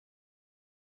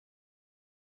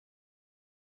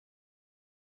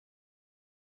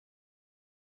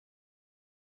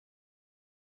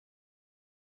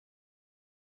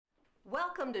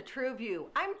Welcome to True View.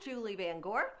 I'm Julie Van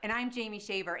Gore. And I'm Jamie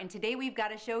Shaver, and today we've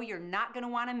got a show you're not going to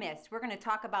want to miss. We're going to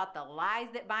talk about the lies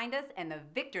that bind us and the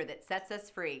victor that sets us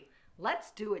free.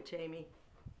 Let's do it, Jamie.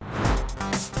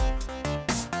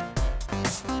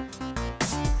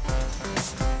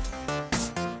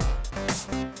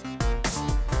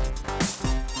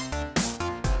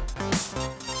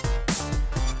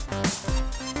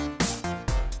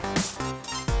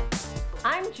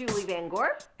 I'm Julie Van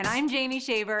Gore. And I'm Jamie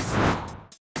Shaver.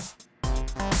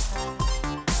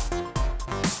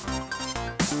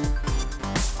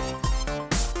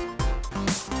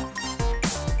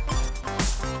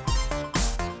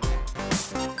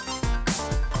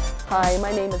 Hi,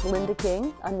 my name is Linda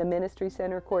King. I'm the Ministry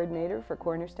Center Coordinator for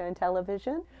Cornerstone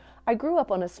Television. I grew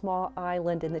up on a small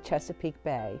island in the Chesapeake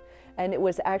Bay, and it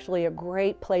was actually a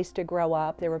great place to grow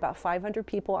up. There were about 500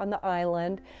 people on the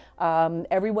island.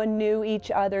 Everyone knew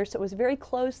each other, so it was a very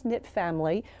close-knit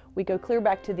family. We go clear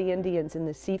back to the Indians in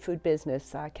the seafood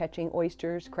business, catching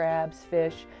oysters, crabs,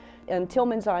 fish. On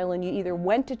Tillman's Island, you either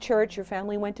went to church, your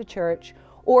family went to church,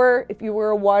 or if you were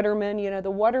a waterman, you know,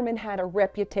 the waterman had a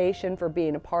reputation for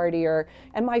being a partier.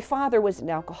 And my father was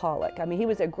an alcoholic. I mean, he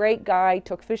was a great guy,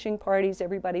 took fishing parties,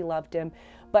 everybody loved him.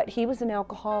 But he was an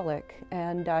alcoholic,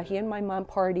 and he and my mom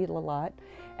partied a lot.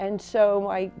 And so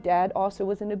my dad also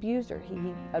was an abuser.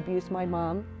 He abused my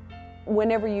mom.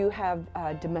 Whenever you have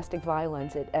domestic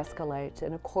violence, it escalates.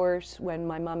 And of course, when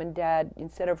my mom and dad,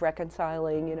 instead of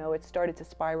reconciling, you know, it started to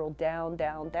spiral down,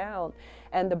 down, down.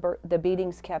 And the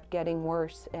beatings kept getting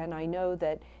worse. And I know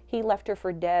that he left her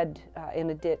for dead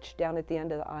in a ditch down at the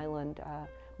end of the island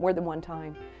more than one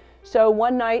time. So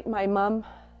one night, my mom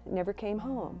never came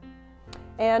home.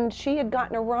 And she had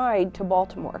gotten a ride to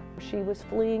Baltimore. She was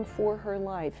fleeing for her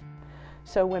life.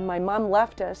 So when my mom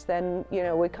left us, then, you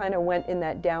know, we kind of went in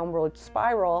that downward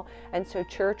spiral, and so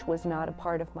church was not a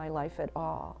part of my life at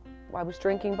all. I was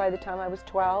drinking by the time I was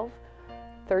 12,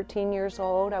 13 years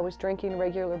old. I was drinking on a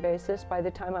regular basis. By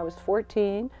the time I was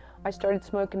 14, I started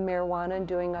smoking marijuana and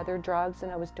doing other drugs,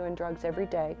 and I was doing drugs every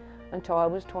day until I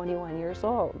was 21 years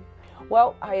old.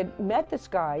 Well, I had met this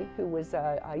guy who was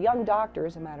a young doctor,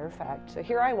 as a matter of fact. So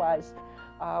here I was.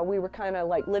 We were kind of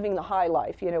like living the high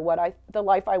life, you know, the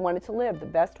life I wanted to live, the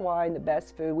best wine, the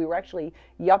best food. We were actually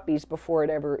yuppies before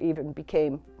it ever even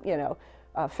became, you know,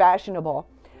 fashionable.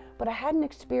 But I had an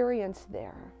experience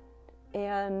there.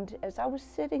 And as I was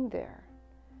sitting there,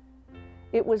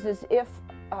 it was as if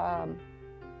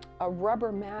a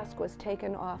rubber mask was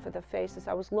taken off of the face. As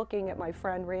I was looking at my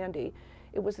friend Randy,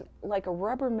 it was like a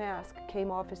rubber mask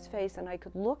came off his face, and I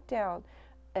could look down,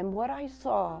 and what I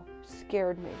saw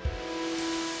scared me.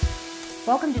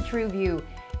 Welcome to True View.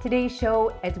 Today's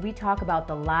show, as we talk about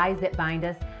the lies that bind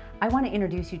us, I want to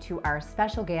introduce you to our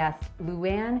special guest,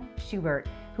 Louan Schubert,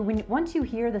 who once you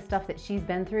hear the stuff that she's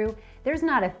been through, there's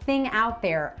not a thing out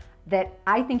there that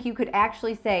I think you could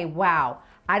actually say, wow,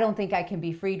 I don't think I can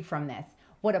be freed from this.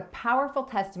 What a powerful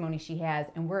testimony she has,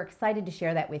 and we're excited to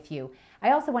share that with you.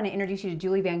 I also want to introduce you to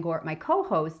Julie Van Gore, my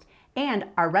co-host, and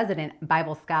our resident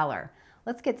Bible scholar.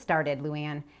 Let's get started,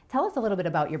 Louan. Tell us a little bit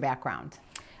about your background.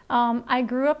 I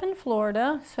grew up in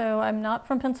Florida, so I'm not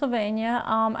from Pennsylvania.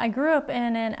 I grew up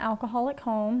in an alcoholic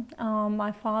home.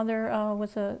 My father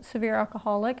was a severe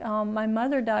alcoholic. My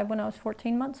mother died when I was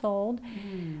 14 months old.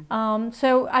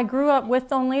 So I grew up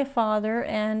with only a father,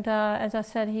 and as I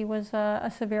said, he was a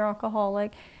severe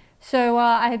alcoholic. So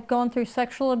I had gone through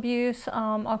sexual abuse,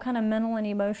 all kind of mental and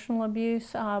emotional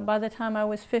abuse. By the time I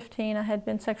was 15, I had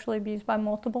been sexually abused by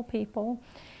multiple people.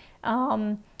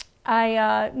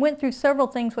 I went through several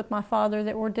things with my father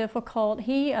that were difficult.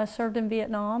 He served in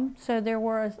Vietnam, so there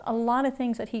was a lot of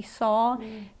things that he saw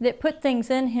that put things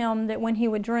in him that when he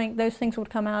would drink, those things would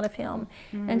come out of him.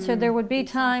 And so there would be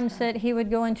times that he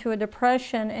would go into a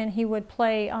depression and he would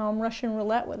play Russian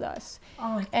roulette with us.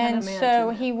 Oh, I and imagine so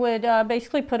that. he would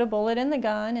basically put a bullet in the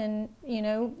gun and, you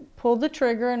know, pull the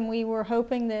trigger, and we were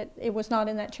hoping that it was not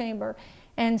in that chamber.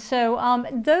 And so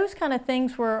those kind of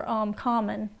things were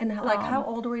common. And how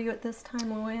old were you at this time,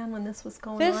 Louan, when this was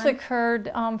going on? This occurred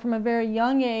from a very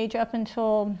young age up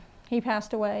until he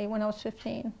passed away when I was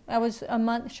 15. I was a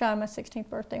month shy of my 16th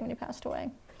birthday when he passed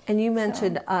away. And you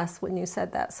mentioned us when you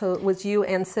said that. So it was you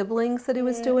and siblings that he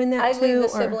was doing that I too? leave the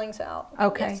siblings out.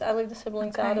 Okay. Yes, I leave the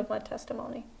siblings out of my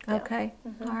testimony. Yeah. Okay.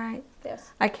 All right.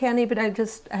 Yes. I can't even, I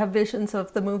just have visions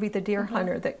of the movie The Deer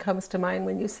Hunter that comes to mind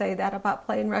when you say that about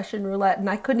playing Russian roulette, and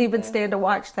I couldn't even stand to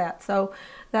watch that. So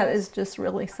that is just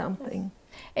really something.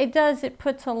 It does. It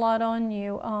puts a lot on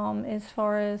you as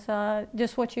far as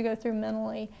just what you go through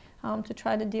mentally to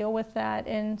try to deal with that,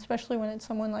 and especially when it's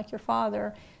someone like your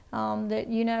father that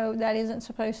you know that isn't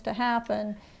supposed to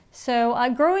happen.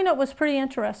 So growing up was pretty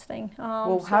interesting.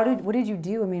 Well, what did you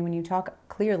do? I mean, when you talk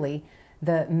clearly,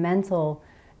 the mental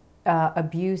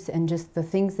abuse and just the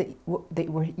things that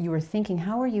you were thinking,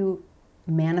 how are you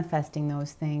manifesting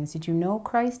those things? Did you know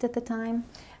Christ at the time?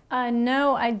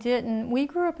 No, I didn't. We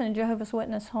grew up in a Jehovah's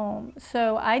Witness home,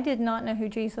 so I did not know who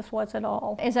Jesus was at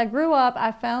all. As I grew up,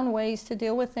 I found ways to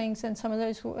deal with things, and some of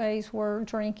those ways were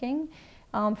drinking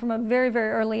from a very,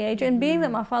 very early age. And being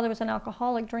that my father was an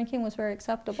alcoholic, drinking was very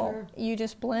acceptable. Sure. You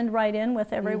just blend right in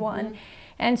with everyone.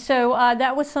 And so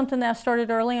that was something that I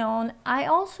started early on. I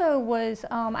also was,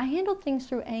 I handled things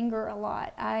through anger a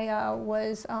lot. I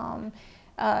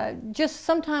just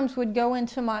sometimes would go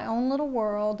into my own little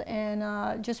world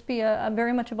and just be a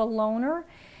very much of a loner.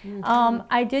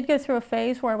 I did go through a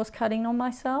phase where I was cutting on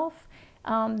myself.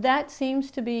 That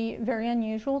seems to be very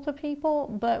unusual to people,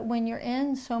 but when you're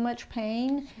in so much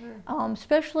pain,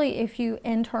 especially if you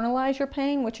internalize your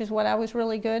pain, which is what I was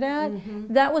really good at,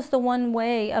 that was the one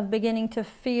way of beginning to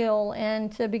feel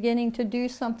and to beginning to do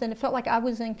something. It felt like I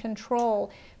was in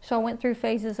control. So I went through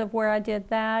phases of where I did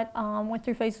that, went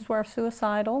through phases where I was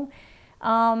suicidal.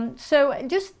 So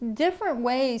just different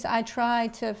ways I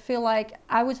tried to feel like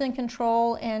I was in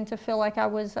control and to feel like I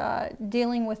was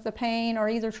dealing with the pain or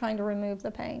either trying to remove the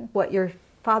pain. What your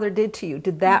father did to you,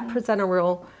 did that present a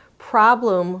real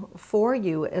problem for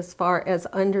you as far as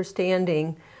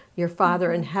understanding your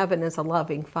Father in heaven as a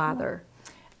loving Father?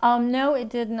 No, it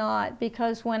did not,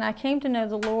 because when I came to know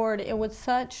the Lord, it was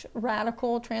such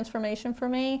radical transformation for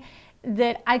me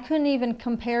that I couldn't even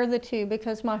compare the two,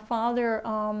 because my father,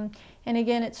 and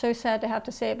again, it's so sad to have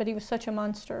to say it, but he was such a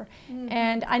monster.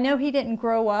 And I know he didn't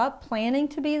grow up planning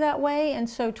to be that way, and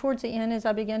so towards the end, as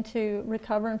I began to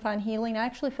recover and find healing, I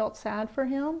actually felt sad for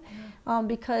him,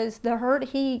 because the hurt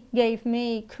he gave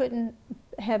me couldn't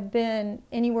have been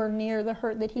anywhere near the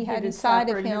hurt that he had inside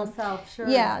of him. Himself, sure.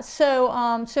 Yeah,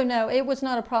 so so no, it was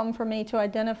not a problem for me to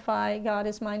identify God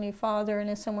as my new father and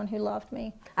as someone who loved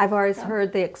me. I've always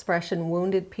heard the expression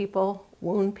wounded people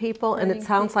wound people, and it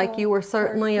sounds like you were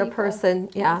certainly a person,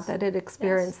 that had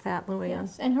experienced that, Louan.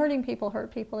 Yes, and hurting people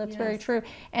hurt people, that's very true.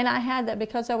 And I had that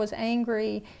because I was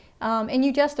angry. And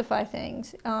you justify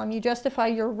things. You justify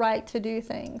your right to do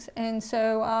things. And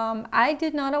so I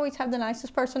did not always have the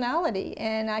nicest personality,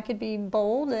 and I could be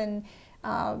bold and,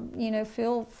 you know,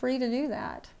 feel free to do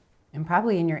that. And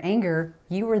probably in your anger,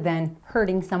 you were then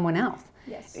hurting someone else.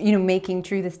 Yes. You know, making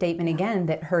true the statement again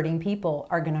that hurting people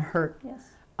are going to hurt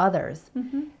others.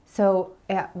 So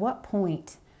at what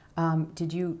point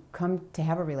did you come to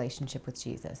have a relationship with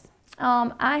Jesus?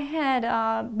 I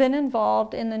had been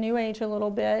involved in the New Age a little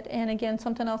bit, and again,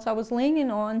 something else I was leaning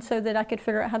on so that I could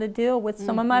figure out how to deal with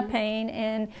some of my pain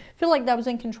and feel like that was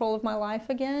in control of my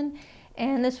life again.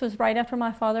 And this was right after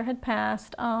my father had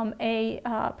passed.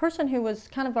 A person who was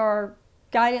kind of our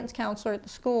guidance counselor at the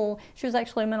school, she was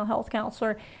actually a mental health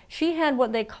counselor. She had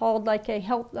what they called like a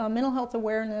mental health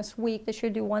awareness week that she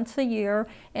would do once a year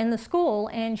in the school,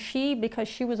 and she, because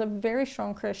she was a very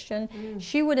strong Christian,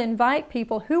 she would invite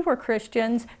people who were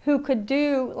Christians who could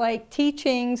do like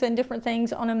teachings and different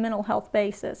things on a mental health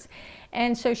basis.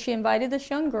 And so she invited this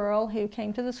young girl who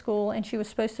came to the school, and she was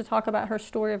supposed to talk about her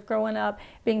story of growing up,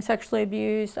 being sexually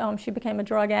abused. She became a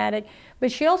drug addict, but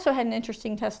she also had an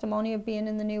interesting testimony of being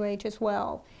in the New Age as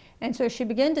well. And so she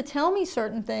began to tell me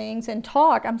certain things and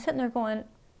talk. I'm sitting there going,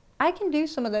 I can do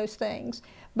some of those things,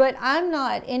 but I'm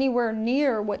not anywhere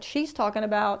near what she's talking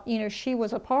about, you know, she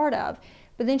was a part of.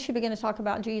 But then she began to talk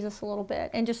about Jesus a little bit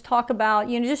and just talk about,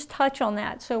 you know, just touch on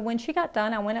that. So when she got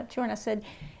done, I went up to her and I said,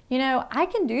 you know, I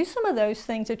can do some of those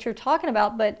things that you're talking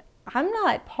about, but I'm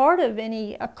not part of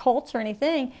any occults or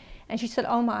anything. And she said,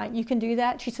 oh my, you can do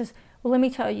that? She says, well, let me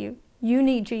tell you, you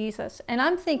need Jesus. And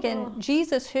I'm thinking,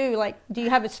 Jesus who? Like, do you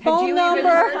have his phone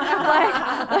number?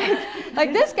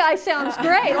 like this guy sounds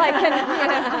great. Like, you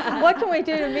know, what can we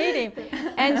do to meet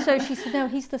him? And so she said, no,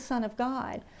 he's the Son of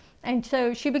God. And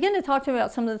so she began to talk to me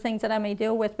about some of the things that I may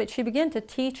deal with, but she began to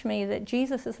teach me that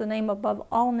Jesus is the name above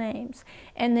all names,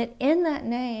 and that in that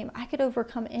name I could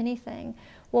overcome anything.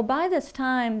 Well, by this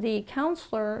time, the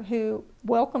counselor who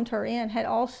welcomed her in had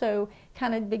also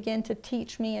kind of begun to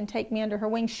teach me and take me under her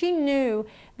wing. She knew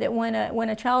that when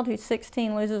a child who's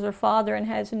 16 loses her father and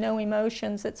has no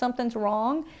emotions, that something's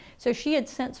wrong. So she had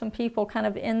sent some people kind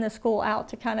of in the school out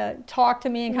to kind of talk to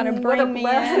me and kind of bring me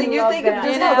in. You think of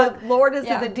just how the Lord is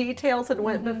in the details and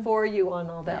went before you on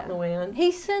all that, Louan.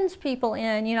 He sends people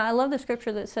in. You know, I love the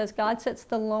scripture that says God sets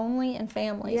the lonely in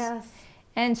families. Yes.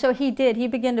 And so he did. He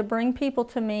began to bring people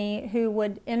to me who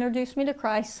would introduce me to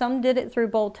Christ. Some did it through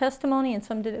bold testimony, and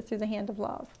some did it through the hand of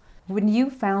love. When you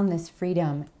found this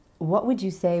freedom, what would you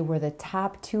say were the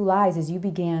top 2 lies as you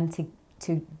began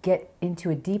to get into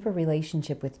a deeper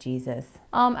relationship with Jesus?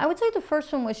 I would say the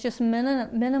first one was just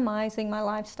minimizing my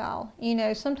lifestyle. You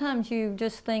know, sometimes you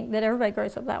just think that everybody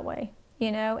grows up that way,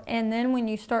 you know, and then when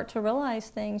you start to realize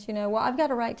things, you know, well, I've got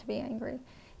a right to be angry.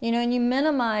 You know, and you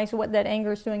minimize what that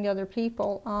anger is doing to other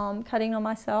people. Cutting on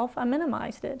myself, I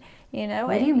minimized it. You know.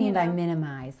 What do you mean by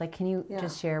minimize? Like, can you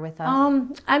just share with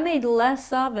us? I made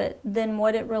less of it than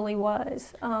what it really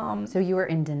was. So you were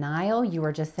in denial? You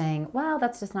were just saying, well,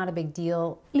 that's just not a big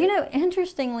deal? You know,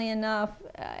 interestingly enough,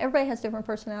 everybody has different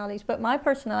personalities, but my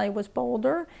personality was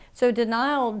bolder, so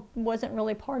denial wasn't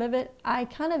really part of it. I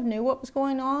kind of knew what was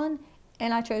going on,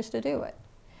 and I chose to do it.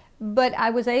 But I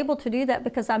was able to do that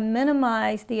because I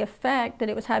minimized the effect that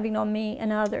it was having on me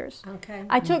and others. Okay.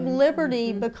 I took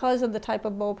liberty because of the type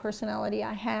of bold personality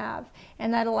I have,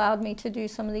 and that allowed me to do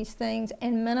some of these things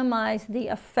and minimize the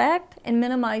effect and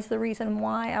minimize the reason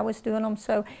why I was doing them.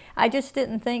 So I just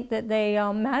didn't think that they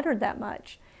mattered that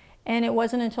much. And it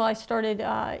wasn't until I started,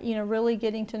 you know, really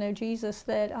getting to know Jesus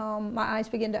that my eyes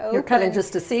began to open. You're kind of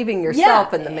just deceiving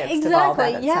yourself in the midst of all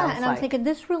that. And I'm thinking,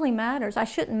 this really matters. I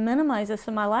shouldn't minimize this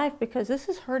in my life because this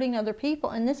is hurting other people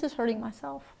and this is hurting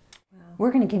myself. Wow.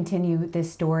 We're going to continue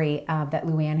this story that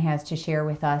Louan has to share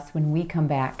with us when we come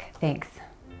back. Thanks.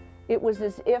 It was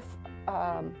as if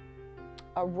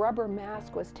a rubber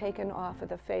mask was taken off of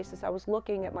the face. As I was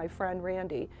looking at my friend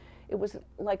Randy, it was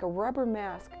like a rubber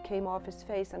mask came off his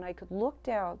face, and I could look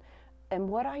down, and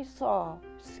what I saw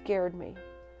scared me.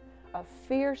 A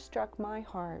fear struck my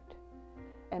heart,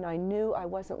 and I knew I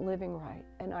wasn't living right.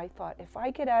 And I thought, if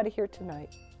I get out of here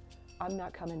tonight, I'm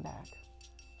not coming back.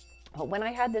 But when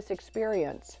I had this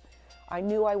experience, I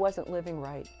knew I wasn't living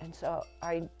right, and so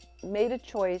I made a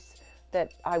choice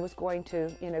that I was going to,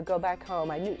 you know, go back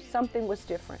home. I knew something was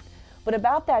different. But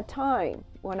about that time,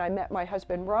 when I met my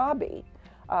husband Robbie,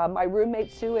 my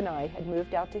roommate Sue and I had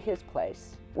moved out to his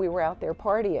place. We were out there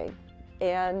partying,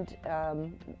 and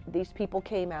these people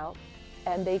came out,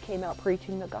 and they came out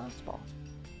preaching the gospel.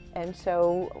 And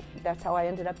so that's how I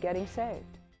ended up getting saved.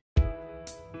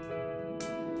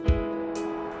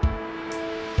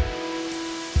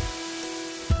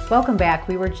 Welcome back.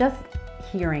 We were just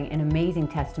hearing an amazing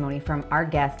testimony from our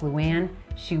guest, Louan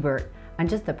Schubert, on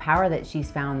just the power that she's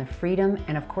found, the freedom,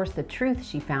 and of course the truth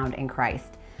she found in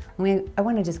Christ. I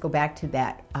want to just go back to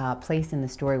that place in the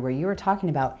story where you were talking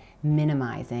about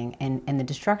minimizing and the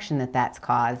destruction that that's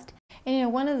caused. And you know,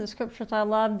 one of the scriptures I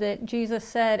love that Jesus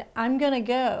said, I'm going to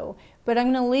go, but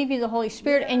I'm going to leave you the Holy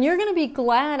Spirit, and you're going to be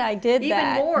glad I did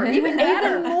that. Even more, even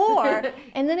better. Even more.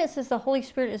 And then it says the Holy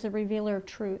Spirit is a revealer of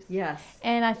truth. Yes.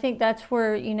 And I think that's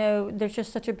where, you know, there's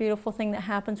just such a beautiful thing that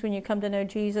happens when you come to know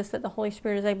Jesus, that the Holy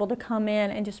Spirit is able to come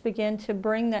in and just begin to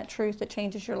bring that truth that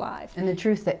changes your life. And the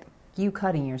truth that you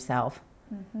cutting yourself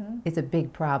is a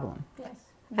big problem. Yes.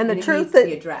 And the truth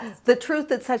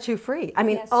that sets you free. I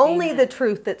mean, Yes. only Amen. the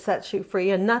truth that sets you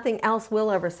free, and nothing else will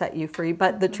ever set you free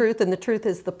but the truth, and the truth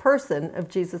is the person of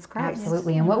Jesus Christ.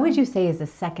 Absolutely. And what would you say is the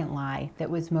second lie that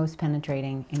was most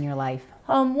penetrating in your life?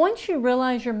 Once you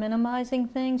realize you're minimizing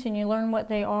things and you learn what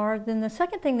they are, then the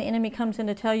second thing the enemy comes in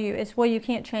to tell you is, well, you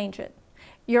can't change it.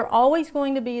 You're always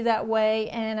going to be that way.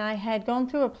 And I had gone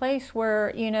through a place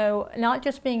where, you know, not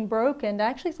just being broken, I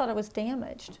actually thought I was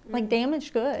damaged, like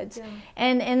damaged goods. Yeah.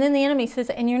 And then the enemy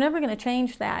says, and you're never going to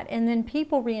change that. And then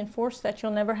people reinforce that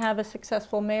you'll never have a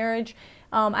successful marriage.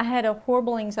 I had a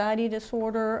horrible anxiety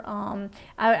disorder.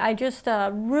 I just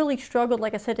really struggled,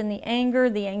 like I said, in the anger,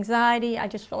 the anxiety. I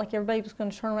just felt like everybody was going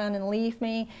to turn around and leave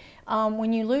me.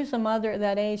 When you lose a mother at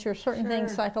that age, there are certain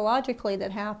things psychologically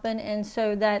that happen, and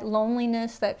so that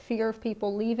loneliness, that fear of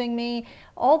people leaving me,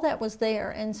 all that was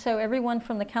there. And so everyone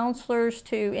from the counselors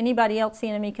to anybody else the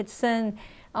enemy could send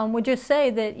would just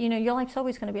say that, you know, your life's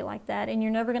always going to be like that, and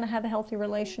you're never going to have a healthy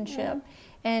relationship. Yeah.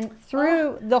 And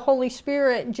through the Holy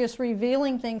Spirit just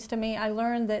revealing things to me, I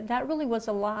learned that that really was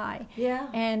a lie. Yeah.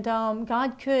 And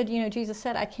God could, you know, Jesus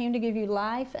said, I came to give you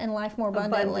life and life more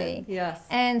abundantly. Yes.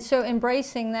 And so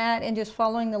embracing that and just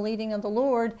following the leading of the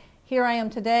Lord, here I am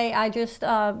today. I just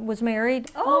was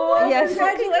married. Oh, yes.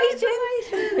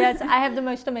 Congratulations. Yes, I have the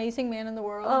most amazing man in the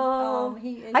world. Oh,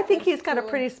 I think he's got a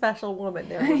pretty special woman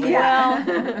there. Yeah.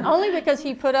 Well, only because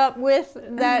he put up with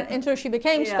that until she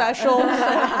became special.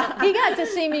 So he got to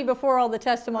see me before all the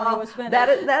testimony was finished.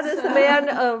 That is the man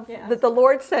of that the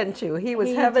Lord sent you. He was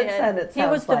heaven sent, it sounds He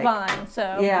was divine,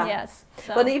 so yes.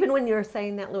 So. But even when you're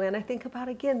saying that, Louan, I think about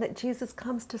again that Jesus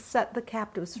comes to set the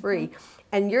captives free.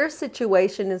 And your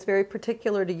situation is very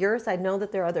particular to yours. I know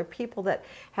that there are other people that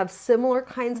have similar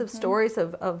kinds of stories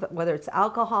of whether it's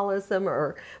alcoholism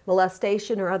or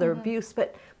molestation or other abuse,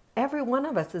 but every one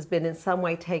of us has been in some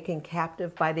way taken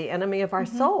captive by the enemy of our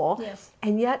soul. Yes.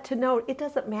 And yet to know it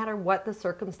doesn't matter what the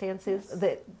circumstance is,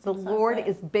 that the Lord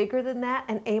is bigger than that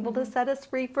and able to set us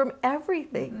free from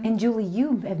everything. And Julie,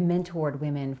 you have mentored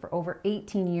women for over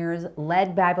 18 years,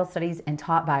 led Bible studies and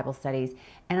taught Bible studies.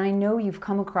 And I know you've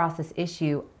come across this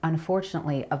issue,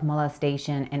 unfortunately, of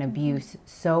molestation and abuse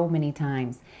so many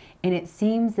times. And it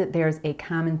seems that there's a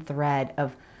common thread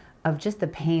of just the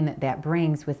pain that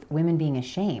brings with women being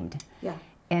ashamed. Yeah.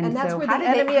 And that's so where how the do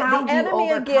enemy,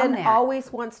 you again that?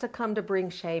 always wants to come to bring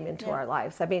shame into our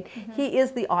lives. I mean, he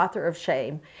is the author of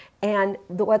shame. And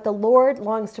what the Lord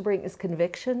longs to bring is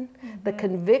conviction, the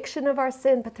conviction of our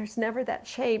sin, but there's never that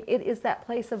shame. It is that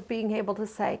place of being able to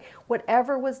say,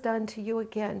 whatever was done to you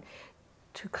again,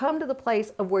 to come to the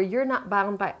place of where you're not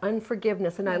bound by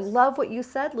unforgiveness. And I love what you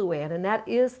said, Louan, and that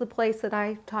is the place that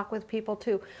I talk with people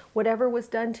too. Whatever was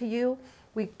done to you,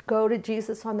 we go to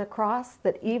Jesus on the cross,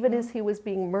 that even as he was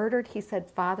being murdered, he said,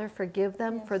 Father, forgive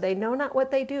them, for they know not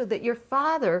what they do. That your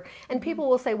Father, and people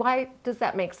will say, why does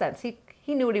that make sense? He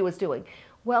knew what he was doing.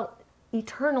 Well,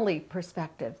 eternally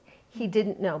perspective, he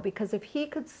didn't know, because if he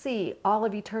could see all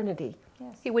of eternity,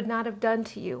 he would not have done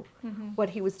to you what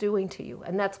he was doing to you.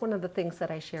 And that's one of the things that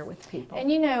I share with people.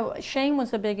 And you know, shame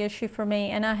was a big issue for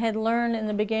me. And I had learned in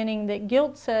the beginning that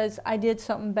guilt says I did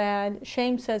something bad.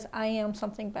 Shame says I am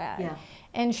something bad. Yeah.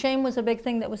 And shame was a big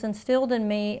thing that was instilled in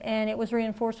me. And it was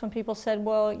reinforced when people said,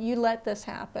 well, you let this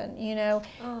happen, you know.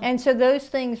 And so those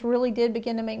things really did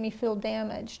begin to make me feel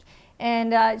damaged.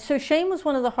 And so shame was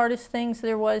one of the hardest things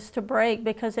there was to break,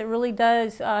 because it really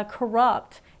does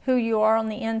corrupt who you are on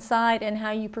the inside and how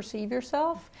you perceive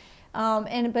yourself.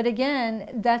 But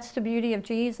again, that's the beauty of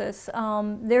Jesus.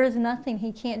 There is nothing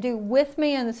he can't do. With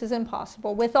man, this is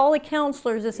impossible. With all the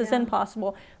counselors, this is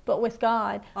impossible. But with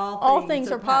God, all things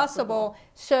are possible.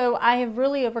 So I have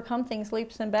really overcome things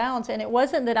leaps and bounds. And it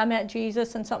wasn't that I met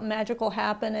Jesus and something magical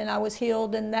happened and I was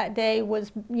healed and that day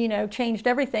was, you know, changed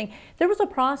everything. There was a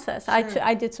process.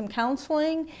 I did some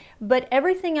counseling, but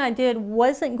everything I did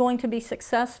wasn't going to be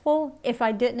successful if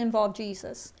I didn't involve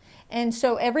Jesus. And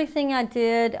so everything I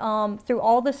did through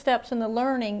all the steps in the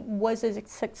learning was as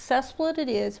successful as it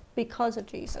is because of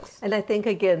Jesus. And I think,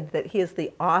 again, that he is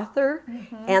the author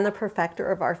and the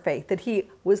perfecter of our faith, that he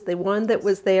was the one that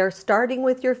was there starting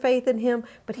with your faith in him,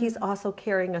 but he's also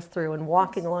carrying us through and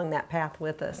walking along that path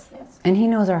with us. And he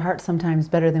knows our hearts sometimes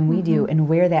better than we do, and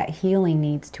where that healing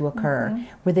needs to occur.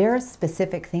 Were there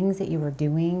specific things that you were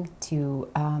doing to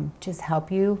just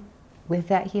help you with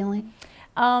that healing?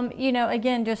 You know,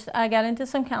 again, just I got into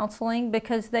some counseling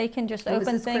because they can just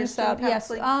open things up.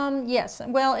 Yes, yes.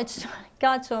 Well, it's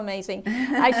God's so amazing.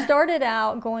 I started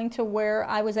out going to where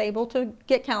I was able to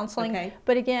get counseling,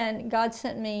 but again, God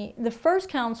sent me. The first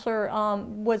counselor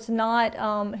was not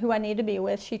who I needed to be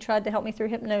with. She tried to help me through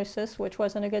hypnosis, which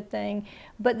wasn't a good thing.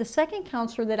 But the second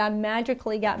counselor that I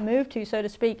magically got moved to, so to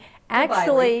speak,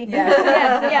 actually,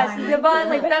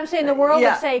 divinely. But I'm saying the world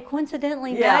would say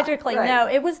coincidentally, magically. No,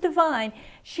 it was divine.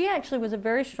 She actually was a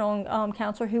very strong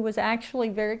counselor who was actually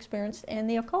very experienced in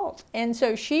the occult. And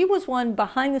so she was one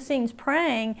behind the scenes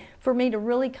praying for me to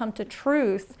really come to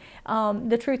truth,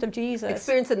 the truth of Jesus.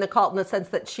 Experience in the occult in the sense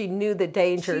that she knew the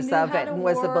dangers of it and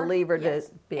was a believer to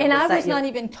be able and to I was not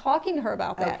even talking to her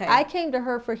about that. I came to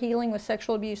her for healing with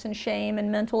sexual abuse and shame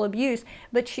and mental abuse.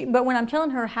 But when I'm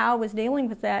telling her how I was dealing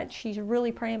with that, she's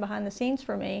really praying behind the scenes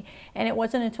for me. And it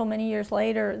wasn't until many years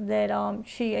later that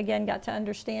she again got to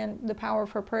understand the power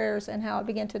of her prayers and how it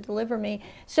began to deliver me.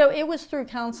 So it was through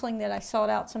counseling that I sought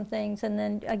out some things, and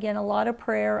then again a lot of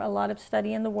prayer, a lot of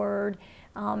study in the Word,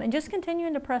 and just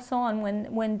continuing to press on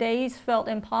when days felt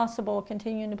impossible,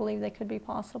 continuing to believe they could be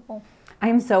possible. I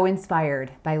am so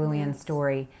inspired by Louan's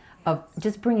story of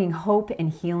just bringing hope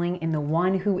and healing in the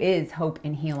one who is hope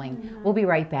and healing. We'll be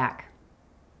right back.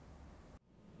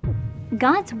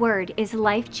 God's Word is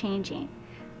life-changing.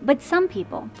 But some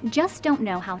people just don't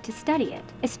know how to study it,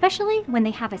 especially when they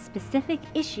have a specific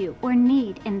issue or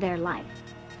need in their life.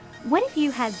 What if you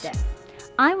had this?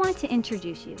 I want to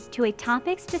introduce you to a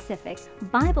topic-specific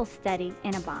Bible study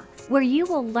in a box, where you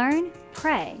will learn,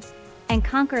 pray, and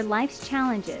conquer life's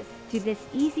challenges through this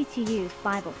easy-to-use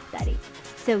Bible study,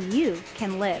 so you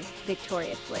can live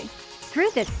victoriously.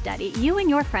 Through this study, you and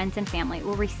your friends and family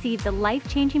will receive the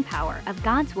life-changing power of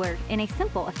God's Word in a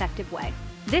simple, effective way.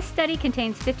 This study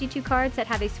contains 52 cards that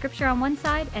have a scripture on one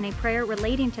side and a prayer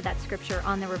relating to that scripture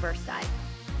on the reverse side.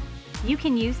 You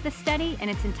can use the study in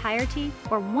its entirety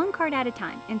or one card at a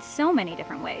time in so many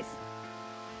different ways.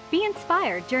 Be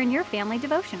inspired during your family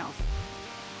devotionals.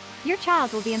 Your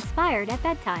child will be inspired at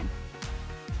bedtime.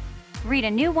 Read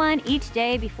a new one each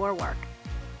day before work.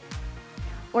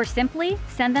 or simply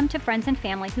send them to friends and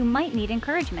family who might need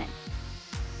encouragement.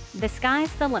 The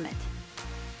sky's the limit.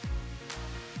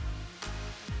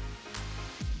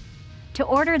 To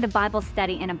order the Bible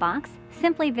Study in a Box,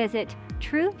 simply visit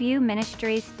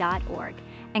trueviewministries.org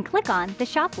and click on the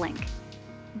shop link.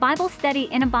 Bible Study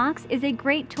in a Box is a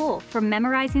great tool for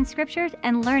memorizing scriptures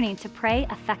and learning to pray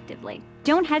effectively.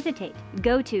 Don't hesitate.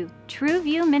 Go to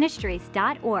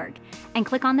trueviewministries.org and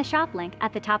click on the shop link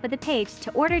at the top of the page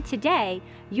to order today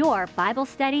your Bible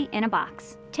Study in a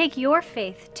Box. Take your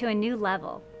faith to a new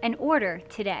level and order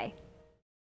today.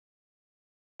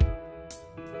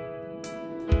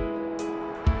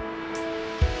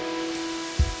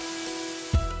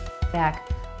 Back,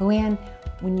 Louan,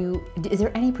 is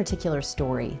there any particular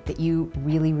story that you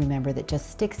really remember that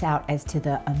just sticks out as to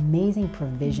the amazing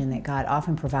provision that God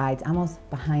often provides almost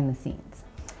behind the scenes?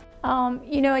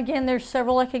 You know, again, there's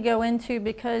several I could go into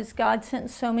because God sent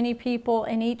so many people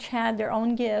and each had their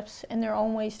own gifts and their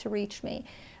own ways to reach me.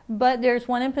 But there's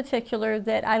one in particular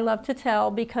that I love to tell,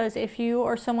 because if you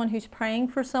are someone who's praying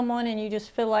for someone and you just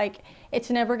feel like it's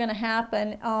never going to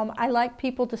happen, I like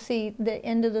people to see the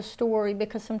end of the story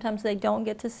because sometimes they don't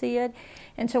get to see it.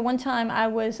 And so one time I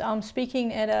was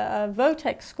speaking at a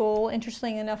Votech school,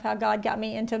 interestingly enough how God got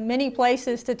me into many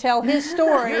places to tell His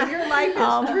story. Your life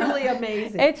is truly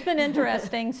amazing. It's been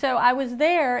interesting. So I was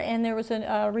there and there was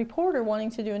a reporter wanting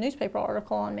to do a newspaper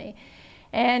article on me.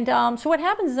 And so what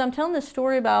happens is I'm telling this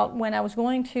story about when I was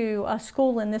going to a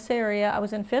school in this area. I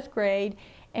was in 5th grade,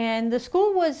 and the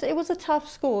school was a tough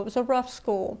school. It was a rough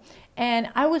school. And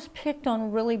I was picked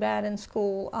on really bad in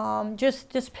school,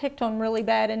 just picked on really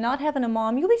bad. And not having a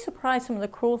mom, you'll be surprised some of the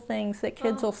cruel things that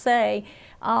kids will say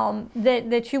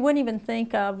that you wouldn't even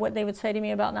think of what they would say to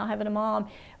me about not having a mom.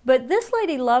 But this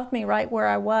lady loved me right where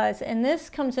I was. And this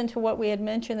comes into what we had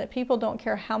mentioned, that people don't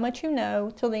care how much you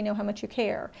know till they know how much you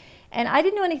care. And I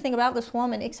didn't know anything about this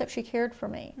woman except she cared for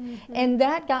me. Mm-hmm. And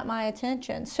that got my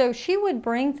attention. So she would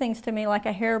bring things to me like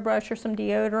a hairbrush or some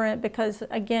deodorant because,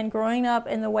 again, growing up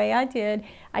in the way I did,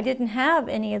 I didn't have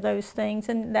any of those things,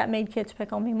 and that made kids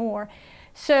pick on me more.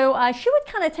 So she would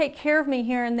kind of take care of me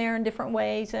here and there in different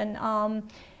ways. And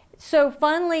so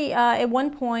finally, at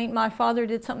one point, my father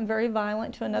did something very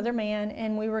violent to another man,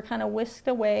 and we were kind of whisked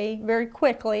away very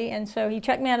quickly. And so he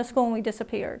checked me out of school and we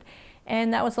disappeared.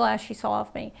 And that was the last she saw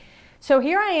of me. So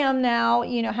here I am now,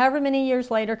 you know, however many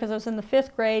years later, because I was in the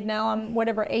 5th grade, now I'm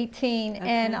whatever, 18, okay.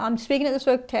 And I'm speaking at this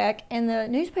Overcame, and the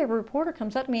newspaper reporter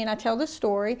comes up to me and I tell this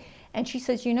story, and she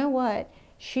says, you know what?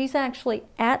 She's actually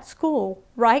at school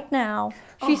right now.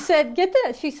 She said, get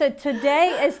this, she said,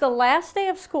 today is the last day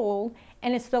of school,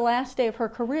 and it's the last day of her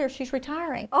career. She's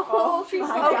retiring. Oh, she's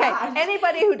okay. Gosh.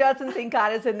 Anybody who doesn't think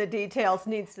God is in the details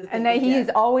needs to think and that He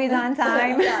is always on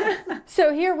time.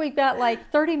 So here we've got like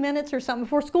 30 minutes or something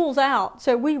before school's out.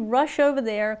 So we rush over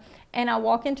there, and I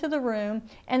walk into the room.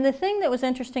 And the thing that was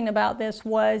interesting about this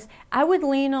was I would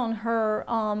lean on her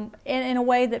in a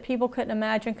way that people couldn't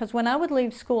imagine, because when I would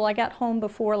leave school, I got home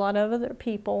before a lot of other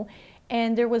people.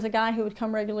 And there was a guy who would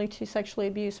come regularly to sexually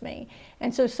abuse me.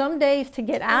 And so some days, to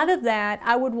get out of that,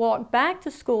 I would walk back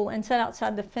to school and sit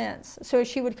outside the fence. So as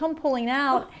she would come pulling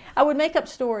out, I would make up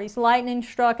stories. Lightning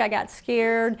struck, I got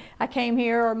scared, I came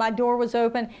here, or my door was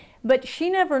open. But she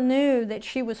never knew that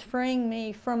she was freeing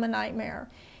me from a nightmare.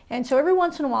 And so every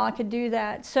once in a while I could do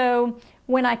that. So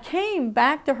when I came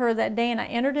back to her that day and I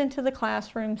entered into the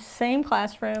classroom, same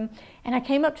classroom, and I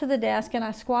came up to the desk and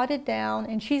I squatted down,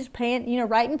 and she's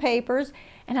writing papers,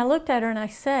 and I looked at her and I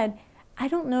said, I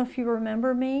don't know if you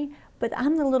remember me, but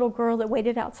I'm the little girl that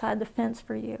waited outside the fence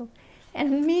for you.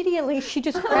 And immediately she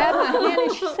just grabbed my hand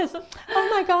and she says, oh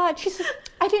my God, she says,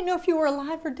 I didn't know if you were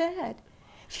alive or dead.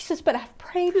 She says, but I've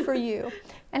prayed for you.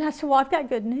 And I said, well, I've got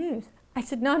good news. I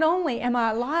said, not only am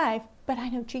I alive, but I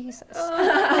know Jesus.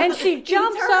 And she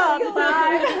jumps up.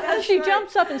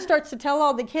 Jumps up and starts to tell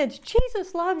all the kids,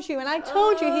 Jesus loves you, and I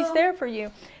told you He's there for you.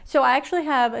 So I actually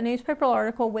have a newspaper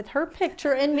article with her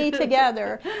picture and me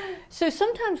together. So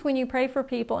sometimes when you pray for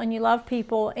people and you love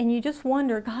people and you just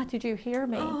wonder, God, did you hear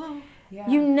me? Yeah.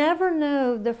 You never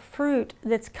know the fruit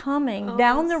that's coming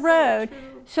down the road.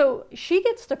 So she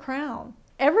gets the crown.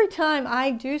 Every time I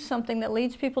do something that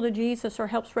leads people to Jesus or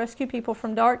helps rescue people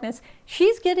from darkness,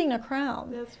 she's getting a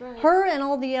crown. That's right. Her and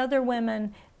all the other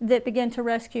women that begin to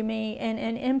rescue me and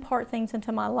impart things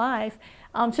into my life.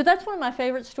 So that's one of my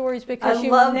favorite stories, because I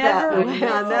love that.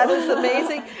 That is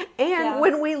amazing. And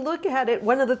when we look at it,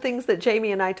 one of the things that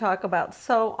Jamie and I talk about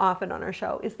so often on our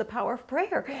show is the power of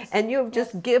prayer. Yes. And you've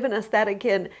just given us that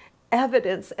again.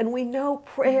 evidence. And we know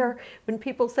prayer, when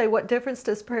people say, what difference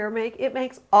does prayer make? It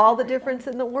makes all the difference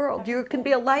in the world. You can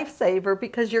be a lifesaver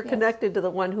because you're connected to the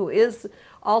one who is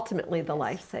ultimately the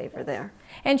lifesaver there.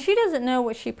 And she doesn't know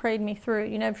what she prayed me through.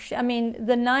 You know, I mean,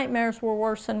 the nightmares were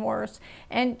worse and worse.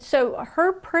 And so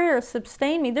her prayers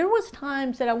sustained me. There was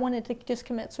times that I wanted to just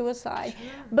commit suicide.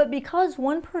 Sure. But because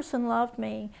one person loved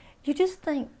me, you just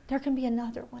think there can be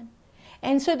another one.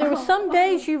 And so there were some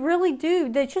days you really do,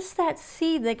 that just that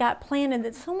seed that got planted,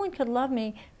 that someone could love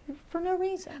me for no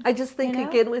reason. I just think, you know,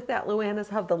 again with that, Louan, is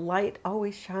how the light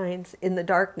always shines in the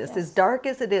darkness. As dark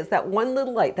as it is, that one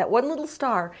little light, that one little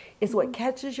star is what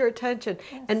catches your attention.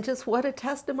 And just what a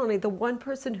testimony. The one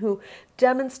person who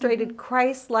demonstrated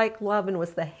Christ-like love and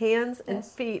was the hands and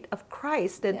feet of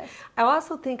Christ. And I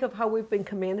also think of how we've been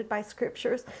commanded by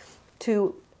scriptures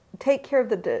to take care of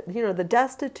the, you know, the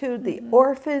destitute, the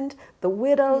orphaned, the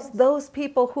widows, those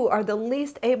people who are the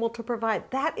least able to provide.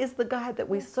 That is the God that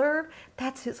we serve.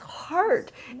 That's his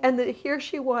heart. And that here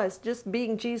she was, just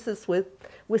being Jesus with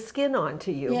skin on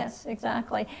to you. Yes,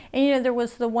 exactly. And you know, there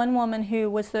was the one woman who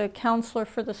was the counselor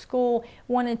for the school,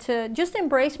 wanted to just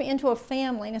embrace me into a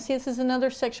family. Now see, this is another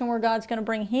section where God's going to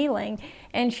bring healing.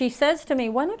 And she says to me,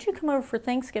 why don't you come over for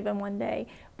Thanksgiving one day?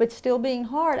 But still being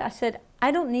hard, I said, I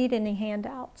don't need any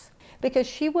handouts. Because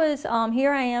she was,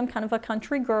 here I am, kind of a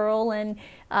country girl, and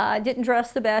didn't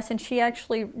dress the best, and she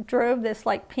actually drove this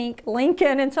like pink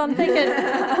Lincoln, and so I'm thinking,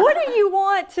 what do you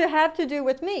want to have to do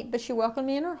with me? But she welcomed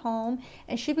me in her home,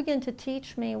 and she began to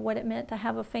teach me what it meant to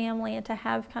have a family and to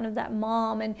have kind of that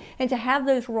mom and to have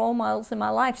those role models in my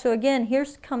life. So again, here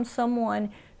comes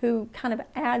someone who kind of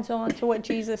adds on to what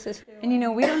Jesus is doing. And you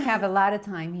know, we don't have a lot of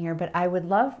time here, but I would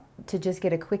love to just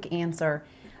get a quick answer.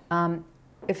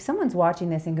 If someone's watching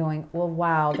this and going, well,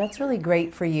 wow, that's really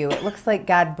great for you. It looks like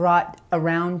God brought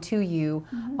around to you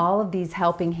all of these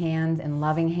helping hands and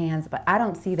loving hands, but I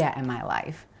don't see that in my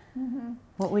life.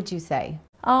 What would you say?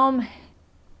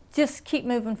 Just keep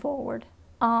moving forward.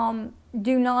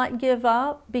 Do not give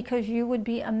up, because you would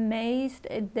be amazed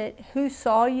that who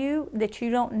saw you that you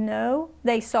don't know.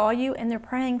 They saw you and they're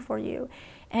praying for you.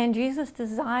 And Jesus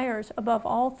desires above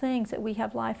all things that we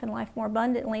have life and life more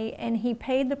abundantly, and he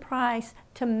paid the price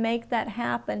to make that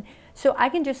happen. So I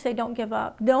can just say, don't give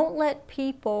up. Don't let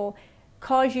people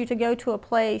cause you to go to a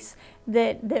place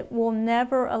that will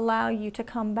never allow you to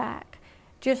come back.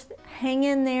 Just hang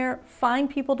in there, find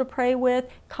people to pray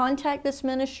with, contact this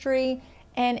ministry,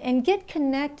 and get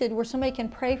connected where somebody can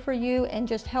pray for you and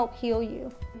just help heal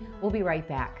you. We'll be right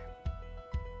back.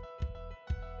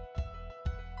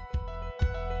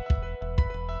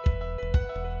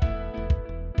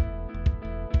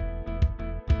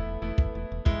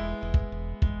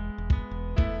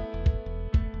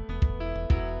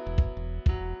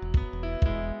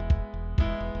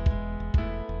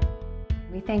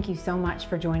 We thank you so much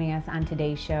for joining us on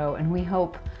today's show, and we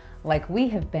hope, like we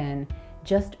have been,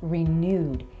 just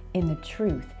renewed in the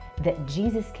truth that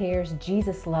Jesus cares,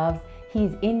 Jesus loves,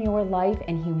 he's in your life,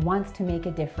 and he wants to make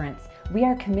a difference. We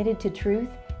are committed to truth,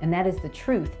 and that is the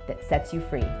truth that sets you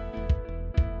free.